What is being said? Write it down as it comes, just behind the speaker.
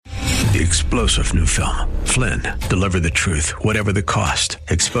The explosive new film, Flynn, deliver the truth, whatever the cost,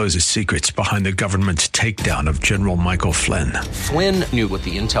 exposes secrets behind the government's takedown of General Michael Flynn. Flynn knew what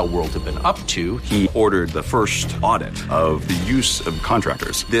the intel world had been up to. He ordered the first audit of the use of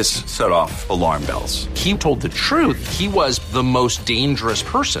contractors. This set off alarm bells. He told the truth. He was the most dangerous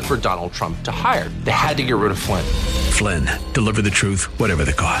person for Donald Trump to hire. They had to get rid of Flynn. Flynn, deliver the truth, whatever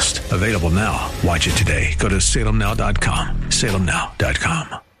the cost. Available now. Watch it today. Go to salemnow.com.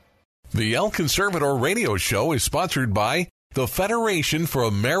 salemnow.com. The El Conservador radio show is sponsored by the Federation for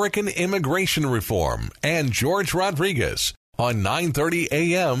American Immigration Reform and George Rodriguez on 9:30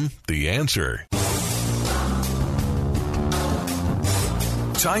 a.m. The Answer.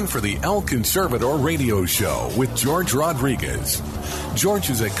 Time for the El Conservador radio show with George Rodriguez. George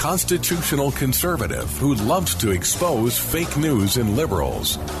is a constitutional conservative who loves to expose fake news and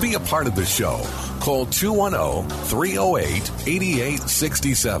liberals. Be a part of the show. Call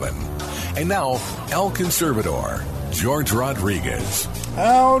 210-308-8867. And now, El Conservador, George Rodriguez.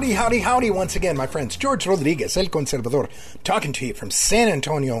 Howdy, howdy, howdy once again, my friends. George Rodriguez, El Conservador, talking to you from San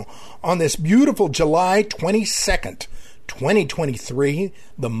Antonio on this beautiful July 22nd, 2023.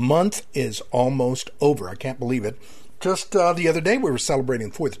 The month is almost over. I can't believe it. Just the other day, we were celebrating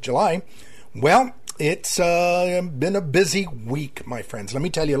 4th of July. Well, it's been a busy week, my friends. Let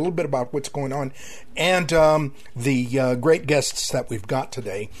me tell you a little bit about what's going on and the great guests that we've got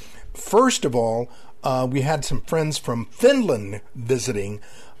today. First of all, we had some friends from Finland visiting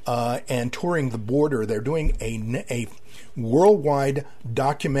and touring the border. They're doing a worldwide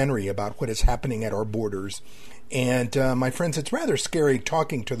documentary about what is happening at our borders. And my friends, it's rather scary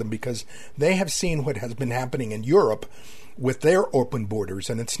talking to them because they have seen what has been happening in Europe with their open borders,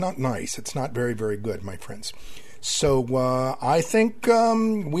 and it's not nice. It's not very, very good, my friends. So I think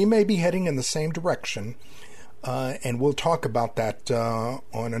we may be heading in the same direction, and we'll talk about that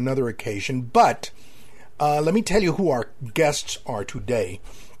on another occasion. But let me tell you who our guests are today.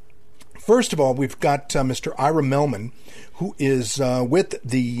 First of all, we've got Mr. Ira Melman, who is with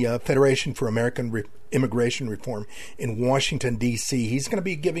the Federation for American Immigration Reform in Washington, D.C. He's going to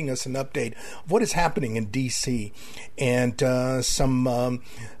be giving us an update of what is happening in D.C. and some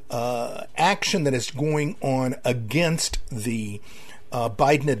action that is going on against the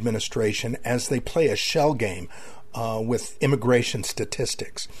Biden administration as they play a shell game with immigration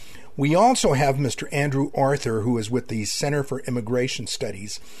statistics. We also have Mr. Andrew Arthur, who is with the Center for Immigration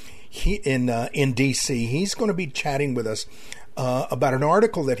Studies in D.C. He's going to be chatting with us about an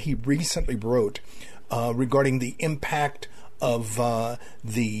article that he recently wrote regarding the impact of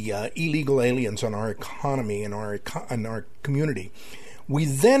the illegal aliens on our economy and our community. We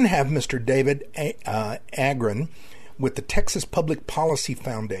then have Mr. David Agron with the Texas Public Policy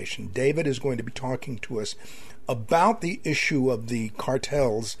Foundation. David is going to be talking to us about the issue of the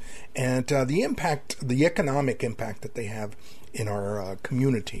cartels and the impact, the economic impact that they have in our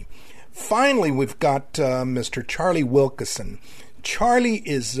community. Finally, we've got Mr. Charlie Wilkeson. Charlie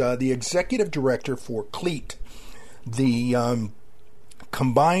is the executive director for CLEAT, the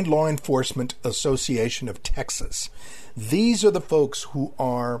Combined Law Enforcement Association of Texas. These are the folks who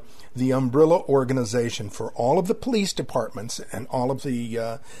are the umbrella organization for all of the police departments and all of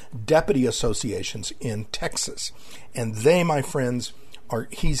the deputy associations in Texas. And they, my friends,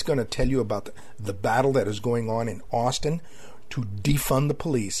 he's going to tell you about the battle that is going on in Austin to defund the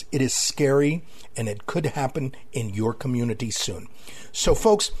police. It is scary, and it could happen in your community soon. So,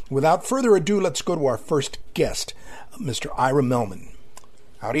 folks, without further ado, let's go to our first guest, Mr. Ira Melman.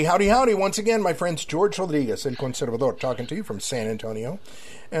 Howdy, howdy, howdy. Once again, my friends, George Rodriguez, El Conservador, talking to you from San Antonio.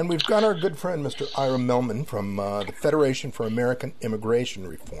 And we've got our good friend, Mr. Ira Melman, from the Federation for American Immigration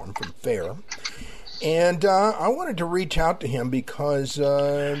Reform, from FAIR. And I wanted to reach out to him because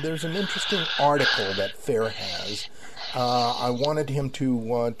there's an interesting article that FAIR has. I wanted him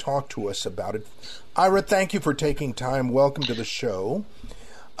to talk to us about it. Ira, thank you for taking time. Welcome to the show.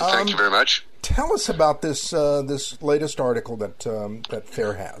 Thank you very much. Tell us about this latest article that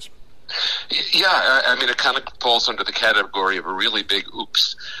FAIR has. Yeah, I mean, it kind of falls under the category of a really big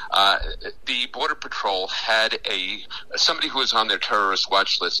oops. The Border Patrol had somebody who was on their terrorist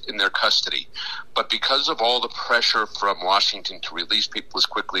watch list in their custody, but because of all the pressure from Washington to release people as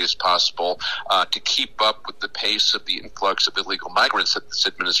quickly as possible, to keep up with the pace of the influx of illegal migrants that this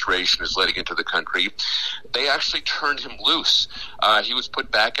administration is letting into the country, they actually turned him loose. He was put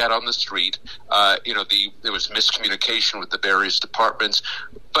back out on the street. There was miscommunication with the various departments.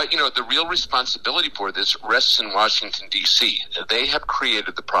 But, the real responsibility for this rests in Washington, D.C. They have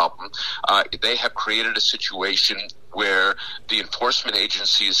created the problem. They have created a situation where the enforcement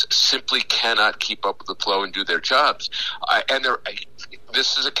agencies simply cannot keep up with the flow and do their jobs. And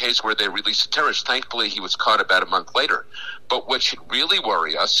this is a case where they released a terrorist. Thankfully, he was caught about a month later. But what should really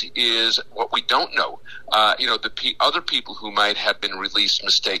worry us is what we don't know. The other people who might have been released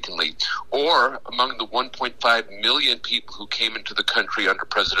mistakenly, or among the 1.5 million people who came into the country under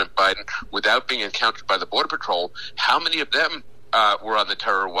President Biden without being encountered by the Border Patrol, how many of them were on the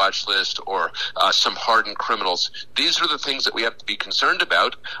terror watch list or some hardened criminals? These are the things that we have to be concerned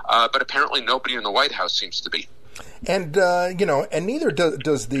about, but apparently nobody in the White House seems to be. And and neither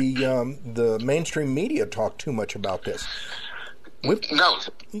does the mainstream media talk too much about this. We've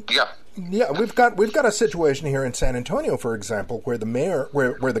got a situation here in San Antonio, for example, where the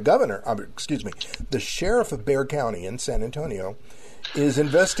sheriff of Bexar County in San Antonio is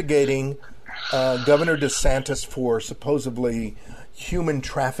investigating Governor DeSantis for supposedly human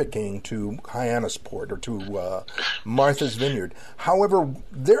trafficking to Hyannisport or to Martha's Vineyard. However,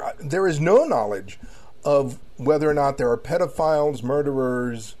 there is no knowledge of whether or not there are pedophiles,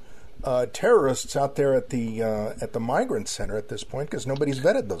 murderers, terrorists out there at the migrant center at this point, because nobody's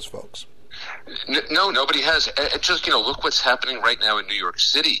vetted those folks. No, nobody has. Just, look what's happening right now in New York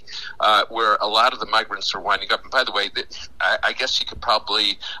City, where a lot of the migrants are winding up. And by the way, I guess you could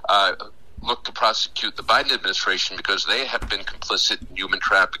probably look to prosecute the Biden administration because they have been complicit in human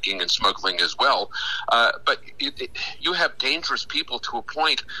trafficking and smuggling as well. But you have dangerous people to a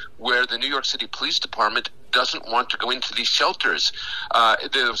point where the New York City Police Department doesn't want to go into these shelters.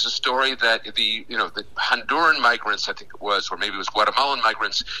 There was a story that the Honduran migrants, I think it was, or maybe it was Guatemalan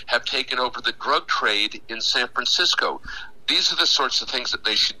migrants, have taken over the drug trade in San Francisco. These are the sorts of things that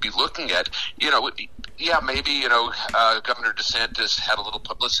they should be looking at. Maybe Governor DeSantis had a little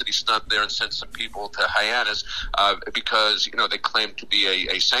publicity stunt there and sent some people to Hyannis because they claim to be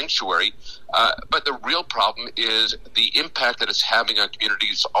a sanctuary. But the real problem is the impact that it's having on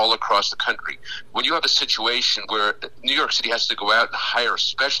communities all across the country. When you have a situation where New York City has to go out and hire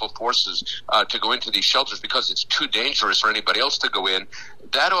special forces to go into these shelters because it's too dangerous for anybody else to go in,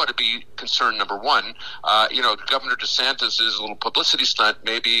 that ought to be concern number one. Governor DeSantis is a little publicity stunt,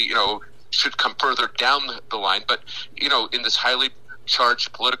 maybe, should come further down the line. But, in this highly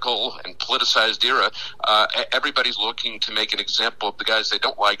charged political and politicized era, everybody's looking to make an example of the guys they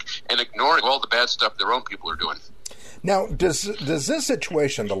don't like and ignoring all the bad stuff their own people are doing. Now, does this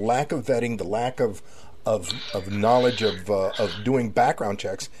situation, the lack of vetting, the lack of knowledge of doing background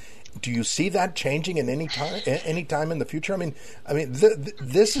checks, do you see that changing in any time in the future? I mean,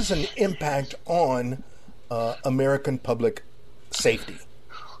 this is an impact on American public safety.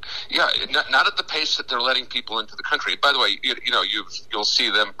 Yeah, not at the pace that they're letting people into the country. By the way, you'll see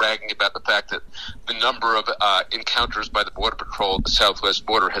them bragging about the fact that the number of encounters by the Border Patrol at the southwest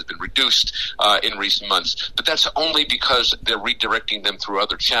border has been reduced in recent months. But that's only because they're redirecting them through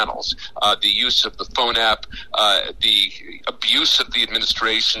other channels. The use of the phone app, the abuse of the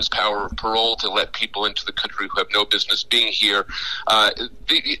administration's power of parole to let people into the country who have no business being here.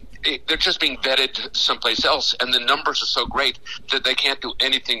 They're just being vetted someplace else, and the numbers are so great that they can't do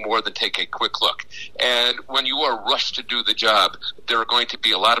anything more than take a quick look. And when you are rushed to do the job, there are going to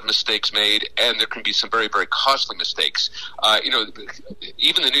be a lot of mistakes made, and there can be some very, very costly mistakes.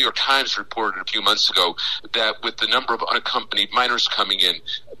 Even the New York Times reported a few months ago that with the number of unaccompanied minors coming in,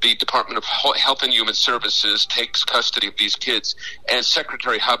 the Department of Health and Human Services takes custody of these kids, and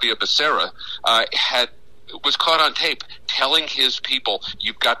Secretary Javier Becerra was caught on tape telling his people,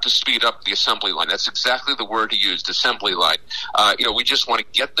 you've got to speed up the assembly line. That's exactly the word he used, assembly line. We just want to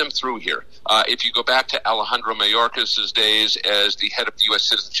get them through here. If you go back to Alejandro Mayorkas' days as the head of the U.S.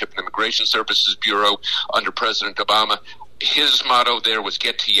 Citizenship and Immigration Services Bureau under President Obama, his motto there was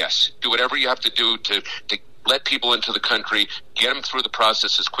get to yes. Do whatever you have to do to let people into the country, get them through the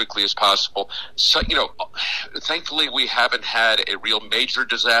process as quickly as possible. So, thankfully we haven't had a real major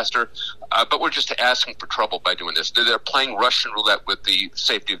disaster, but we're just asking for trouble by doing this. They're playing Russian roulette with the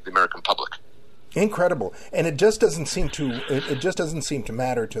safety of the American public. Incredible, and it just doesn't seem to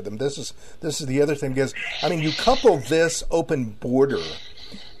matter to them. This is the other thing, because you couple this open border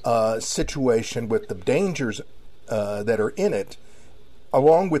situation with the dangers that are in it,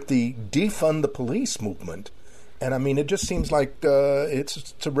 along with the defund the police movement, and it just seems like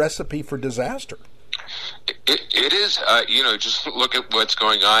it's a recipe for disaster. It is. Just look at what's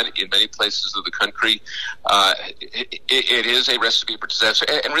going on in many places of the country. It is a recipe for disaster.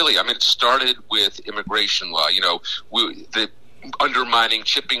 And really, it started with immigration law. The undermining,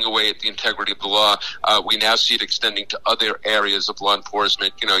 chipping away at the integrity of the law. We now see it extending to other areas of law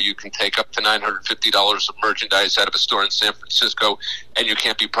enforcement. You can take up to $950 of merchandise out of a store in San Francisco and you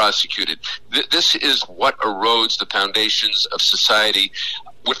can't be prosecuted. This is what erodes the foundations of society.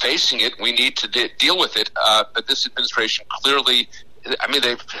 We're facing it. We need to deal with it. But this administration clearly I mean,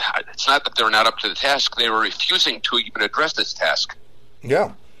 it's not that they're not up to the task. They were refusing to even address this task.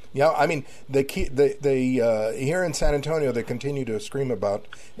 Yeah. Yeah, I mean, here in San Antonio, they continue to scream about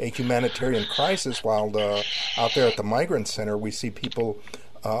a humanitarian crisis, while out there at the Migrant Center, we see people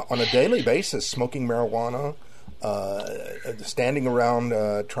on a daily basis smoking marijuana, standing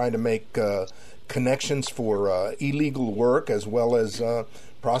around trying to make connections for illegal work as well as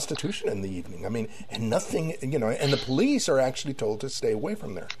prostitution in the evening. I mean, and nothing, and the police are actually told to stay away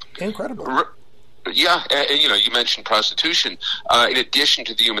from there. Incredible. Yeah, you mentioned prostitution. In addition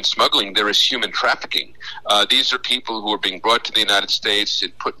to the human smuggling, there is human trafficking. These are people who are being brought to the United States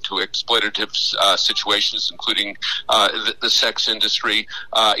and put into exploitative situations, including the sex industry.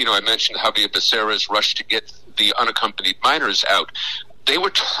 I mentioned Javier Becerra's rush to get the unaccompanied minors out. They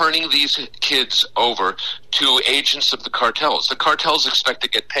were turning these kids over to agents of the cartels. The cartels expect to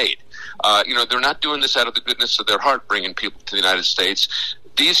get paid. They're not doing this out of the goodness of their heart, bringing people to the United States.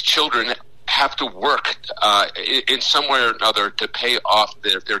 These children have to work in some way or another to pay off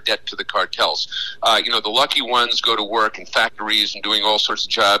their debt to the cartels. The lucky ones go to work in factories and doing all sorts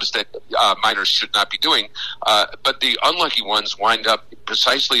of jobs that minors should not be doing. But the unlucky ones wind up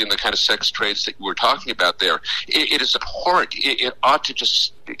precisely in the kind of sex trades that you were talking about there. It is abhorrent. It ought to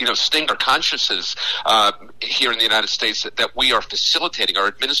just sting our consciences here in the United States that we are facilitating. Our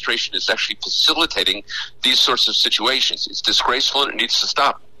administration is actually facilitating these sorts of situations. It's disgraceful and it needs to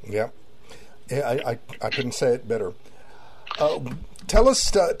stop. Yeah. I couldn't say it better. Tell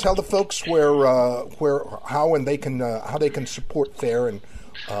the folks how they can support FAIR and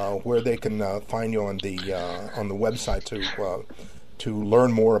where they can find you on the website to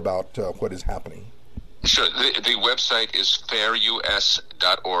learn more about what is happening. Sure. The website is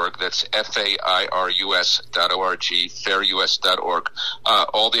fairus.org. That's FAIRUS.org, fairus.org.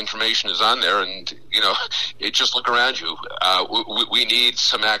 All the information is on there, and, just look around you. We need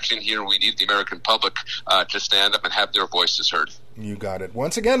some action here. We need the American public to stand up and have their voices heard. You got it.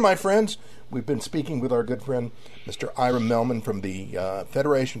 Once again, my friends, we've been speaking with our good friend, Mr. Ira Melman from the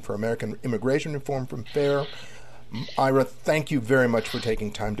Federation for American Immigration Reform from FAIR. Ira, thank you very much for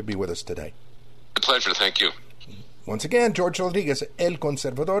taking time to be with us today. A pleasure. Thank you. Once again, George Rodriguez, El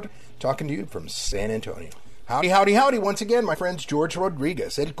Conservador, talking to you from San Antonio. Howdy, howdy, howdy. Once again, my friends, George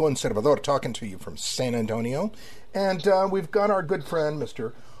Rodriguez, El Conservador, talking to you from San Antonio. And we've got our good friend,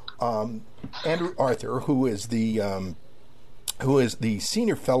 Mr. Andrew Arthur, who is the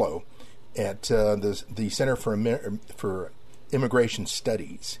senior fellow at the Center for Immigration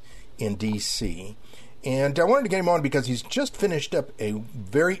Studies in D.C. And I wanted to get him on because he's just finished up a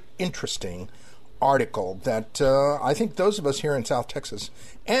very interesting article that I think those of us here in South Texas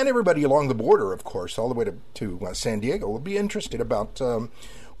and everybody along the border, of course, all the way to San Diego, will be interested about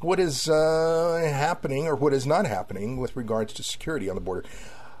what is happening or what is not happening with regards to security on the border.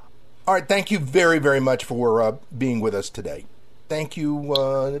 All right, thank you very, very much for being with us today. Thank you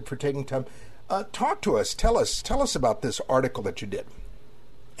for taking time. Talk to us. Tell us about this article that you did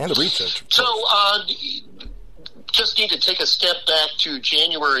and the research. So, just need to take a step back to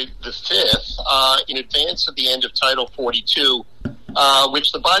January the 5th, in advance of the end of Title 42,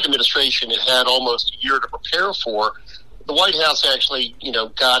 which the Biden administration had almost a year to prepare for. The White House actually,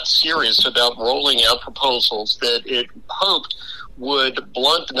 got serious about rolling out proposals that it hoped would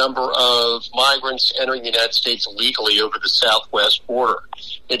blunt the number of migrants entering the United States illegally over the southwest border.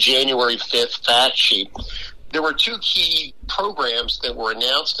 The January 5th fact sheet. There were two key programs that were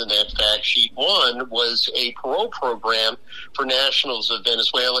announced in that fact sheet. One was a parole program for nationals of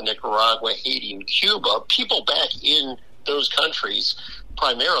Venezuela, Nicaragua, Haiti, and Cuba, people back in those countries,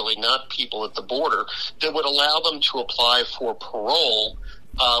 primarily, not people at the border, that would allow them to apply for parole,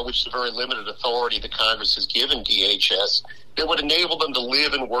 which is a very limited authority that Congress has given DHS, that would enable them to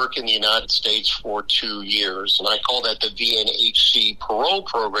live and work in the United States for 2 years. And I call that the VNHC parole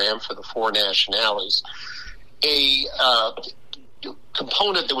program for the four nationalities. A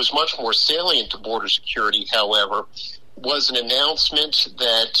component that was much more salient to border security, however, was an announcement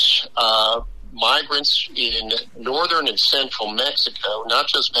that migrants in northern and central Mexico, not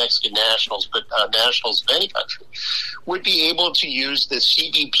just Mexican nationals, but nationals of any country, would be able to use the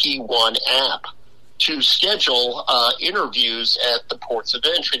CBP-1 app to schedule interviews at the ports of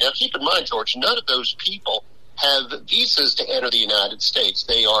entry. Now, keep in mind, George, none of those people have visas to enter the United States.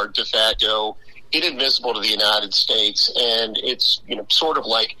 They are de facto inadmissible to the United States, and it's sort of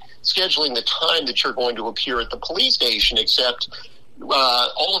like scheduling the time that you're going to appear at the police station, except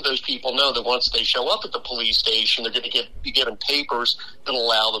all of those people know that once they show up at the police station, they're going to be given papers that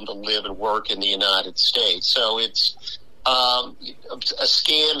allow them to live and work in the United States. So it's a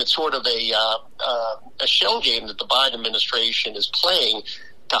scam. It's sort of a shell game that the Biden administration is playing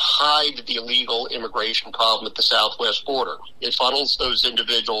to hide the illegal immigration problem at the southwest border. It funnels those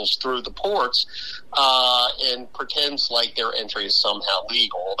individuals through the ports and pretends like their entry is somehow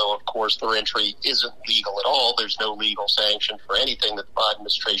legal, although, of course, their entry isn't legal at all. There's no legal sanction for anything that the Biden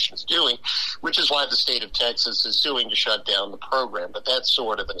administration is doing, which is why the state of Texas is suing to shut down the program. But that's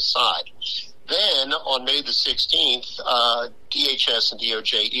sort of an aside. Then, on May the 16th, DHS and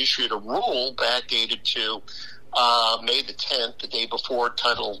DOJ issued a rule backdated to May the 10th, the day before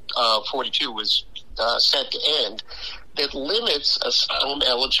Title 42 was set to end, that limits asylum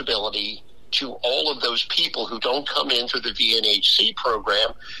eligibility to all of those people who don't come in through the VNHC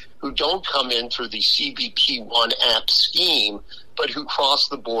program, who don't come in through the CBP-1 app scheme, but who cross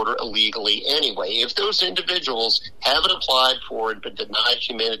the border illegally anyway. If those individuals haven't applied for and been denied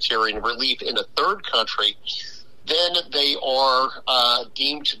humanitarian relief in a third country, then they are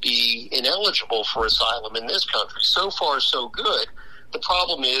deemed to be ineligible for asylum in this country. So far, so good. The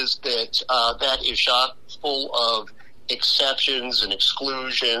problem is that that is shot full of exceptions and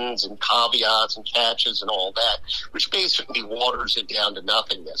exclusions and caveats and catches and all that, which basically waters it down to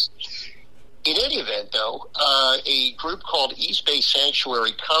nothingness. In any event, though, a group called East Bay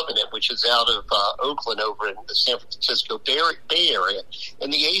Sanctuary Covenant, which is out of Oakland over in the San Francisco Bay Area,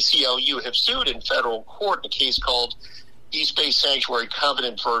 and the ACLU have sued in federal court in a case called East Bay Sanctuary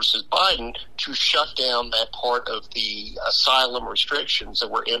Covenant versus Biden to shut down that part of the asylum restrictions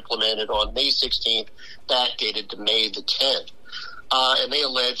that were implemented on May 16th, backdated to May the 10th. And they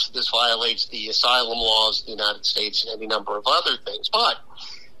allege this violates the asylum laws of the United States and any number of other things. But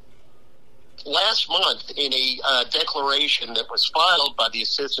last month, in a declaration that was filed by the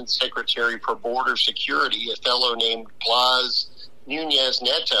Assistant Secretary for Border Security, a fellow named Blas Nunez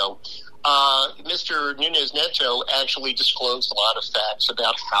Neto, Mr. Nunez Neto actually disclosed a lot of facts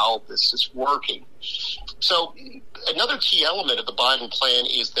about how this is working. So another key element of the Biden plan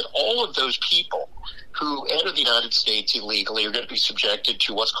is that all of those people who enter the United States illegally are going to be subjected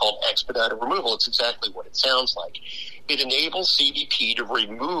to what's called expedited removal. It's exactly what it sounds like. It enables CBP to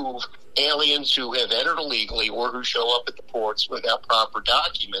remove aliens who have entered illegally or who show up at the ports without proper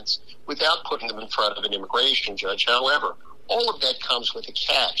documents, without putting them in front of an immigration judge. However, all of that comes with a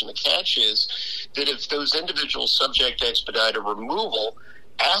catch, and the catch is that if those individuals subject to expedited removal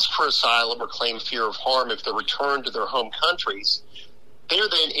ask for asylum or claim fear of harm if they're returned to their home countries, they're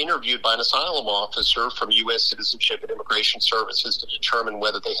then interviewed by an asylum officer from U.S. Citizenship and Immigration Services to determine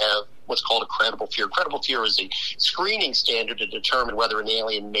whether they have what's called a credible fear. Credible fear is a screening standard to determine whether an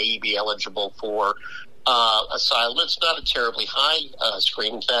alien may be eligible for asylum. It's not a terribly high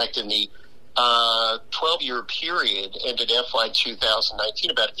screen. In fact, in the 12-year period ended FY 2019,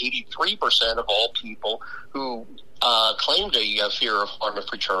 about 83% of all people who claimed a fear of harm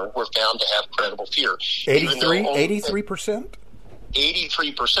if returned were found to have credible fear. 83%?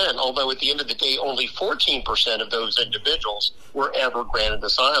 83%, although at the end of the day, only 14% of those individuals were ever granted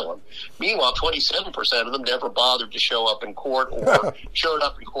asylum. Meanwhile, 27% of them never bothered to show up in court or showed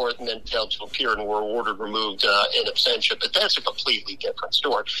up in court and then failed to appear and were ordered removed in absentia. But that's a completely different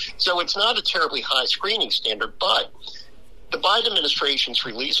story. So it's not a terribly high screening standard, but the Biden administration's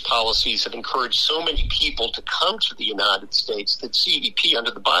release policies have encouraged so many people to come to the United States that CBP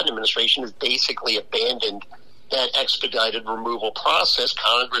under the Biden administration has basically abandoned that expedited removal process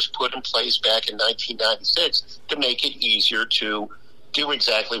Congress put in place back in 1996 to make it easier to do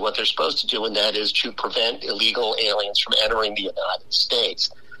exactly what they're supposed to do, and that is to prevent illegal aliens from entering the United States.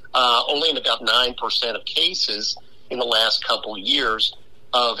 Only in about 9% of cases in the last couple of years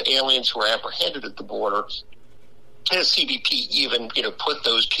of aliens who are apprehended at the border has CBP even, put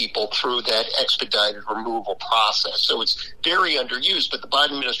those people through that expedited removal process. So it's very underused, but the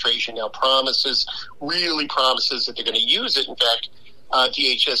Biden administration now really promises that they're going to use it. In fact,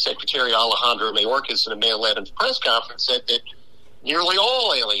 DHS Secretary Alejandro Mayorkas in a May 11th press conference said that nearly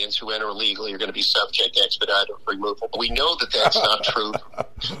all aliens who enter illegally are going to be subject to expedited removal. But we know that that's not true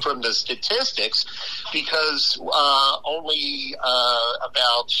from the statistics because only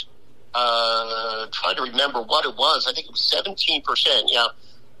about trying to remember what it was. I think it was 17%.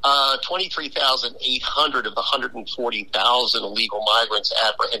 23,800 of the 140,000 illegal migrants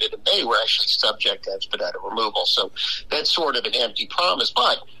apprehended in May were actually subject to expedited removal. So that's sort of an empty promise.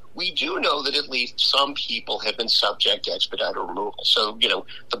 But we do know that at least some people have been subject to expedited removal. So,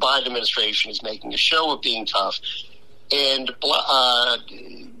 the Biden administration is making a show of being tough. And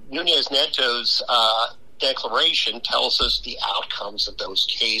Nunez Neto's declaration tells us the outcomes of those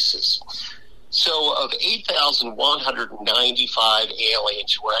cases. So of 8,195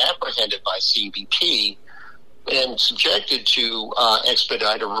 aliens who were apprehended by CBP, and subjected to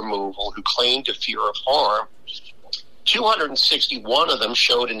expedited removal who claimed a fear of harm, 261 of them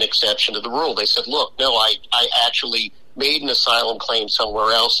showed an exception to the rule. They said, look, no, I actually made an asylum claim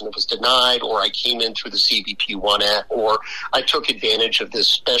somewhere else and it was denied, or I came in through the CBP-1 Act, or I took advantage of this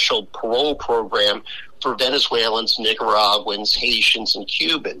special parole program for Venezuelans, Nicaraguans, Haitians, and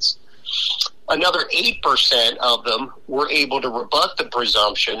Cubans. Another 8% of them were able to rebut the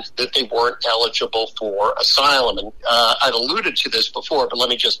presumption that they weren't eligible for asylum. And I've alluded to this before, but let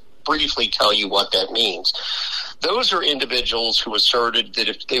me just briefly tell you what that means. Those are individuals who asserted that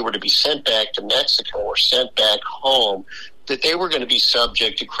if they were to be sent back to Mexico or sent back home, that they were going to be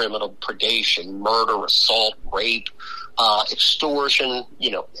subject to criminal predation, murder, assault, rape, extortion,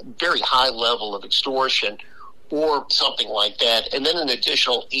 very high level of extortion, or something like that. And then an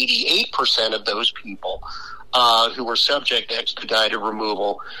additional 88% of those people who were subject to expedited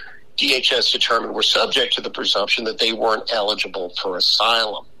removal, DHS determined were subject to the presumption that they weren't eligible for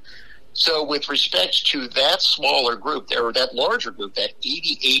asylum. So with respect to that smaller group, or that larger group, that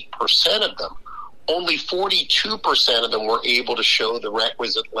 88% of them, only 42% of them were able to show the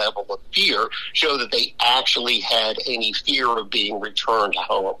requisite level of fear, show that they actually had any fear of being returned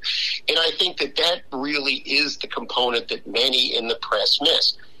home. And I think that really is the component that many in the press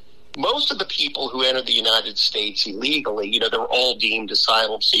miss. Most of the people who enter the United States illegally, they're all deemed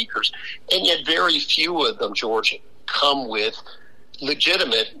asylum seekers, and yet very few of them, George, come with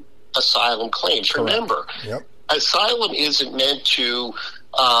legitimate asylum claims. Correct. Remember, asylum isn't meant to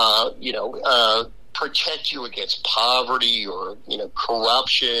protect you against poverty or,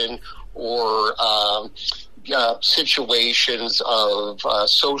 corruption or situations of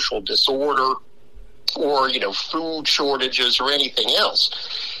social disorder or, food shortages or anything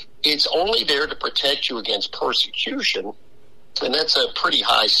else. It's only there to protect you against persecution, and that's a pretty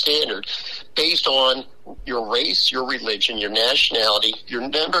high standard, based on your race, your religion, your nationality, your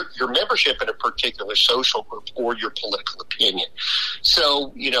membership in a particular social group, or your political opinion.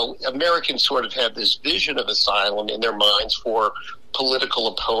 So, Americans sort of have this vision of asylum in their minds for political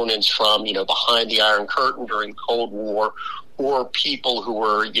opponents from, behind the Iron Curtain during the Cold War, or people who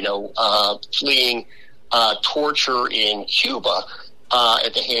were, fleeing torture in Cuba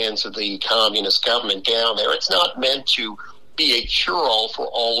at the hands of the communist government down there. It's not meant to be a cure-all for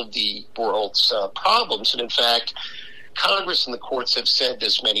all of the world's problems. And in fact, Congress and the courts have said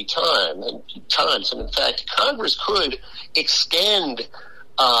this many times. And in fact, Congress could extend,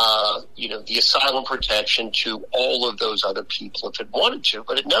 the asylum protection to all of those other people if it wanted to.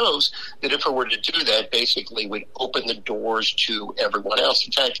 But it knows that if it were to do that, basically would open the doors to everyone else.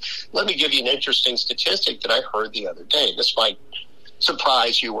 In fact, let me give you an interesting statistic that I heard the other day. This might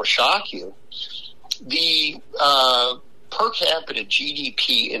surprise you or shock you. The per capita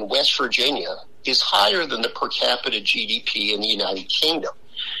GDP in West Virginia is higher than the per capita GDP in the United Kingdom.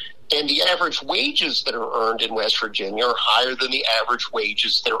 And the average wages that are earned in West Virginia are higher than the average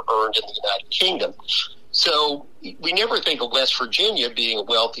wages that are earned in the United Kingdom. So we never think of West Virginia being a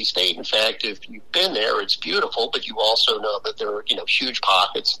wealthy state. In fact, if you've been there, it's beautiful, but you also know that there are, huge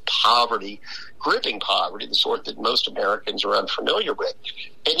pockets of poverty, gripping poverty, the sort that most Americans are unfamiliar with.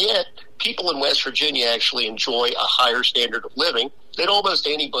 And yet, people in West Virginia actually enjoy a higher standard of living than almost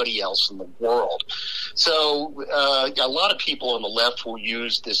anybody else in the world. So a lot of people on the left will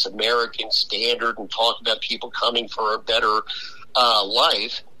use this American standard and talk about people coming for a better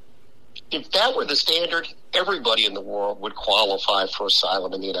life. If that were the standard, everybody in the world would qualify for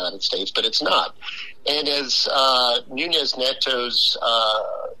asylum in the United States, but it's not. And as Nunez Neto's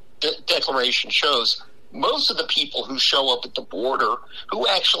declaration shows, most of the people who show up at the border who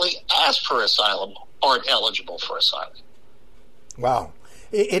actually ask for asylum aren't eligible for asylum. Wow.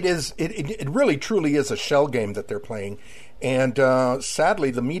 It really truly is a shell game that they're playing. And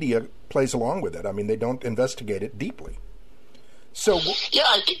sadly, the media plays along with it. I mean, they don't investigate it deeply. So, yeah,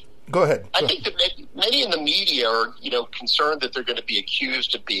 I think... Go ahead. I think that many in the media are, concerned that they're going to be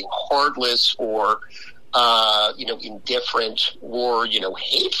accused of being heartless or, indifferent or,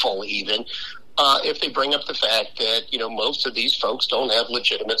 hateful even, if they bring up the fact that, most of these folks don't have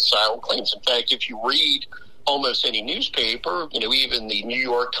legitimate asylum claims. In fact, if you read almost any newspaper, even the New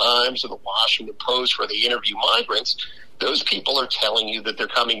York Times or the Washington Post where they interview migrants, those people are telling you that they're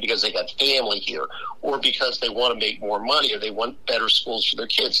coming because they got family here or because they want to make more money or they want better schools for their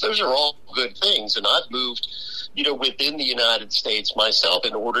kids. Those are all good things. And I've moved, within the United States myself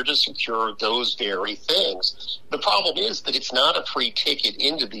in order to secure those very things. The problem is that it's not a free ticket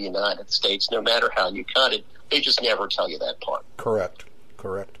into the United States, no matter how you cut it. They just never tell you that part. Correct.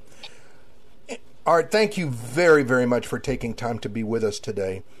 All right. Thank you very, very much for taking time to be with us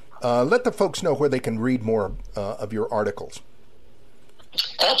today. Let the folks know where they can read more of your articles.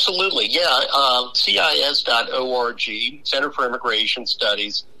 Absolutely, yeah. CIS.org, Center for Immigration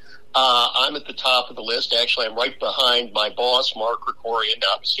Studies. I'm at the top of the list. Actually, I'm right behind my boss, Mark Krikorian,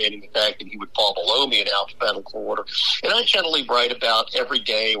 notwithstanding the fact that he would fall below me in alphabetical order. And I generally write about every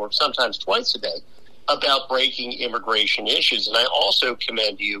day, or sometimes twice a day, about breaking immigration issues. And I also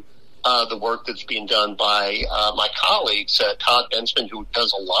commend you the work that's being done by my colleagues, Todd Bensman, who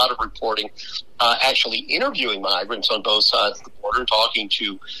does a lot of reporting, actually interviewing migrants on both sides of the border and talking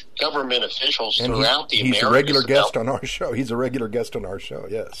to government officials throughout the Americas. He's a regular guest on our show. He's a regular guest on our show,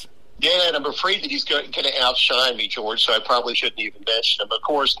 yes. Yeah, and I'm afraid that he's going to outshine me, George, so I probably shouldn't even mention him. Of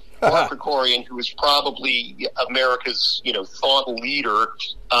course, Mark Krikorian, who is probably America's, thought leader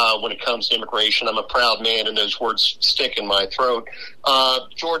when it comes to immigration. I'm a proud man, and those words stick in my throat.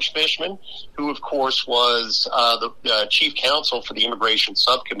 George Fishman, who, of course, was the chief counsel for the Immigration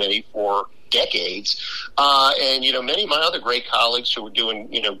Subcommittee for decades, and, many of my other great colleagues who are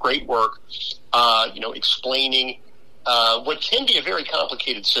doing, great work, explaining what can be a very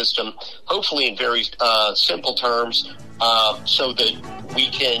complicated system, hopefully in very simple terms, so that we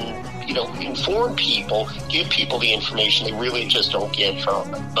can, inform people, give people the information they really just don't get from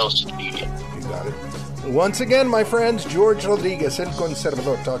most of the media. You got it. Once again, my friends, George Rodriguez, El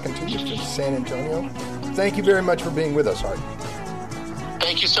Conservador, talking to you from San Antonio. Thank you very much for being with us, Art.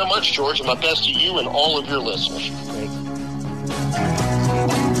 Thank you so much, George, and my best to you and all of your listeners. Thank you.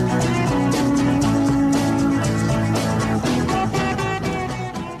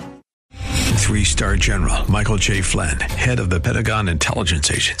 3-star General Michael J. Flynn, head of the Pentagon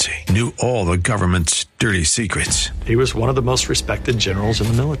Intelligence Agency, knew all the government's dirty secrets. He was one of the most respected generals in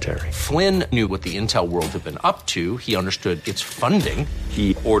the military. Flynn knew what the intel world had been up to. He understood its funding.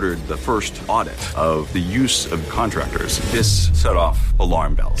 He ordered the first audit of the use of contractors. This set off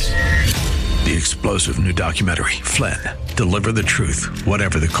alarm bells. The explosive new documentary, Flynn, Deliver the Truth,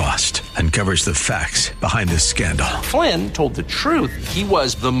 Whatever the Cost, uncovers the facts behind this scandal. Flynn told the truth. He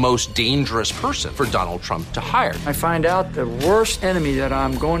was the most dangerous person for Donald Trump to hire. I find out the worst enemy that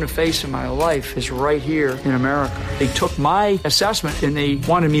I'm going to face in my life is right here in America. They took my assessment and they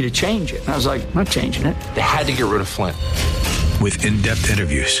wanted me to change it. And I was like, I'm not changing it. They had to get rid of Flynn. With in-depth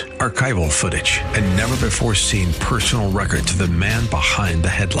interviews, archival footage, and never-before-seen personal records of the man behind the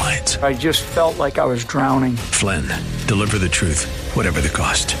headlines. I just felt like I was drowning. Flynn, Deliver the Truth, Whatever the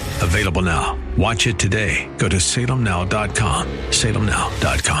Cost. Available now. Watch it today. Go to salemnow.com.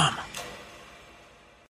 salemnow.com.